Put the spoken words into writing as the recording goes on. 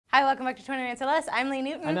Hi, welcome back to 20 Minutes or Less. I'm Lee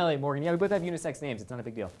Newton. I'm Elliot Morgan. Yeah, we both have unisex names. It's not a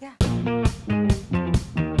big deal. Yeah.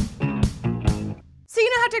 So you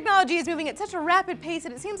know how technology is moving at such a rapid pace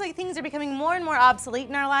that it seems like things are becoming more and more obsolete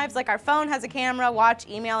in our lives. Like our phone has a camera, watch,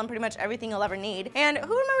 email, and pretty much everything you'll ever need. And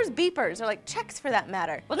who remembers beepers or like checks for that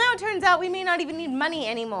matter? Well, now it turns out we may not even need money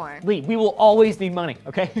anymore. Lee, we will always need money,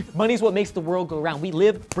 okay? Money's what makes the world go round. We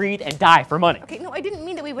live, breathe, and die for money. Okay, no, I didn't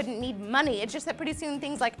mean that we wouldn't need money. It's just that pretty soon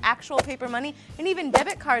things like actual paper money and even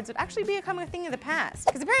debit cards would actually become a thing of the past.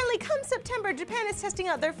 Because apparently come September, Japan is testing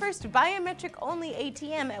out their first biometric-only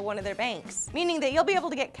ATM at one of their banks. Meaning that you'll be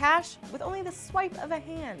able to get cash with only the swipe of a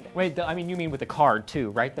hand. Wait, I mean, you mean with a card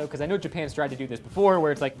too, right though? Because I know Japan's tried to do this before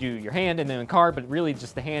where it's like do your hand and then a card, but really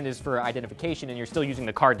just the hand is for identification and you're still using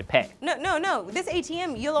the card to pay. No. This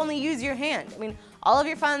ATM, you'll only use your hand. I mean, all of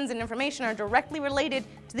your funds and information are directly related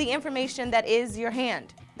to the information that is your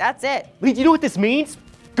hand. That's it. Lee, do you know what this means?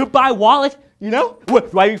 Goodbye wallet. You know?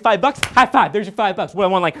 What, do I need $5? High five, there's your $5. What, I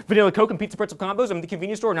want like vanilla Coke and pizza pretzel combos? I'm at the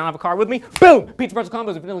convenience store and I don't have a card with me. Boom! Pizza pretzel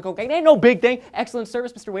combos and vanilla Coke. It ain't no big thing. Excellent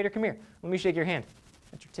service, Mr. Waiter, come here. Let me shake your hand.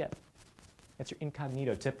 That's your tip. That's your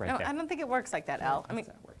incognito tip right there. No, I don't think it works like that, Al.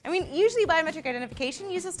 I mean, usually biometric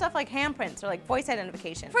identification uses stuff like handprints or like voice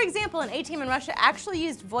identification. For example, an ATM in Russia actually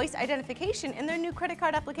used voice identification in their new credit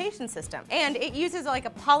card application system. And it uses like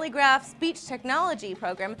a polygraph speech technology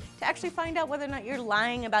program to actually find out whether or not you're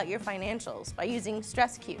lying about your financials by using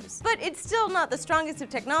stress cues. But it's still not the strongest of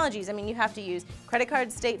technologies. I mean, you have to use credit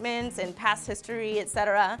card statements and past history,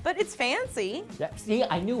 etc. But it's fancy. Yeah, see,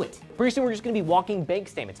 I knew it. Pretty soon we're just gonna be walking bank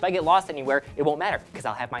statements. If I get lost anywhere, it won't matter because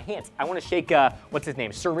I'll have my hands. I want to shake, what's his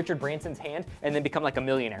name, Sir Richard Branson's hand and then become like a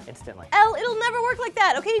millionaire instantly. Elle, it'll never work like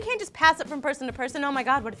that, okay? You can't just pass it from person to person. Oh my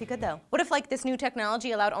God, what if you could though? What if like this new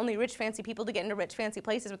technology allowed only rich fancy people to get into rich fancy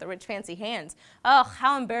places with the rich fancy hands? Oh,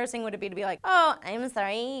 how embarrassing would it be to be like, oh, I'm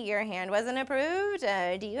sorry, your hand wasn't approved.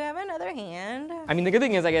 Do you have another hand? I mean, the good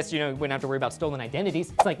thing is, I guess, you know, we wouldn't have to worry about stolen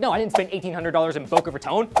identities. It's like, no, I didn't spend $1,800 in Boca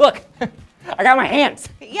Raton. Look, I got my hands.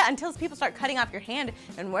 Yeah, until people start cutting off your hand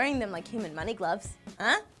and wearing them like human money gloves.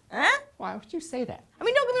 Huh? Why would you say that? I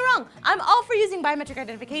mean, don't get me wrong. I'm all for using biometric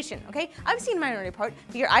identification, okay? I've seen Minority Report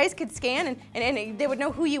that your eyes could scan and they would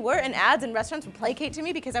know who you were, and ads and restaurants would placate to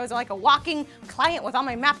me because I was like a walking client with all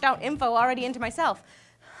my mapped out info already into myself.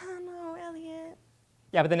 Oh no, Elliot.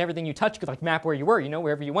 Yeah, but then everything you touch could like map where you were, you know,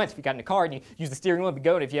 wherever you went. If you got in a car and you use the steering wheel to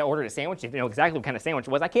go, and if you ordered a sandwich, you know exactly what kind of sandwich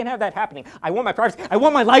it was. I can't have that happening. I want my privacy. I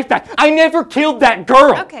want my life back. I never killed that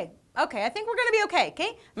girl. Okay, I think we're gonna be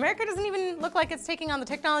okay? America doesn't even look like it's taking on the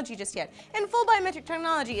technology just yet. And full biometric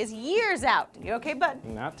technology is years out. You okay, bud?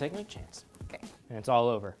 Not taking a chance. Okay. And it's all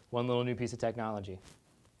over. One little new piece of technology.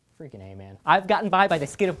 Freaking A, man. I've gotten by the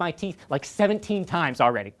skin of my teeth like 17 times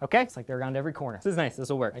already, okay? It's like they're around every corner. This is nice, this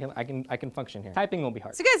will work. I can function here. Typing won't be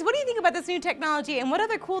hard. So guys, what do you think about this new technology and what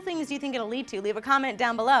other cool things do you think it'll lead to? Leave a comment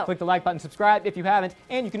down below. Click the like button, subscribe if you haven't,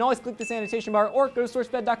 and you can always click this annotation bar or go to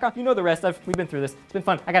SourceFed.com. You know the rest. We've been through this. It's been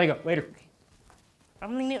fun. I gotta go. Later. Okay.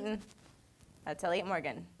 I'm Lee Newton. That's Elliot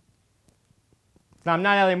Morgan. No, I'm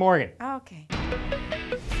not Elliot Morgan. Okay.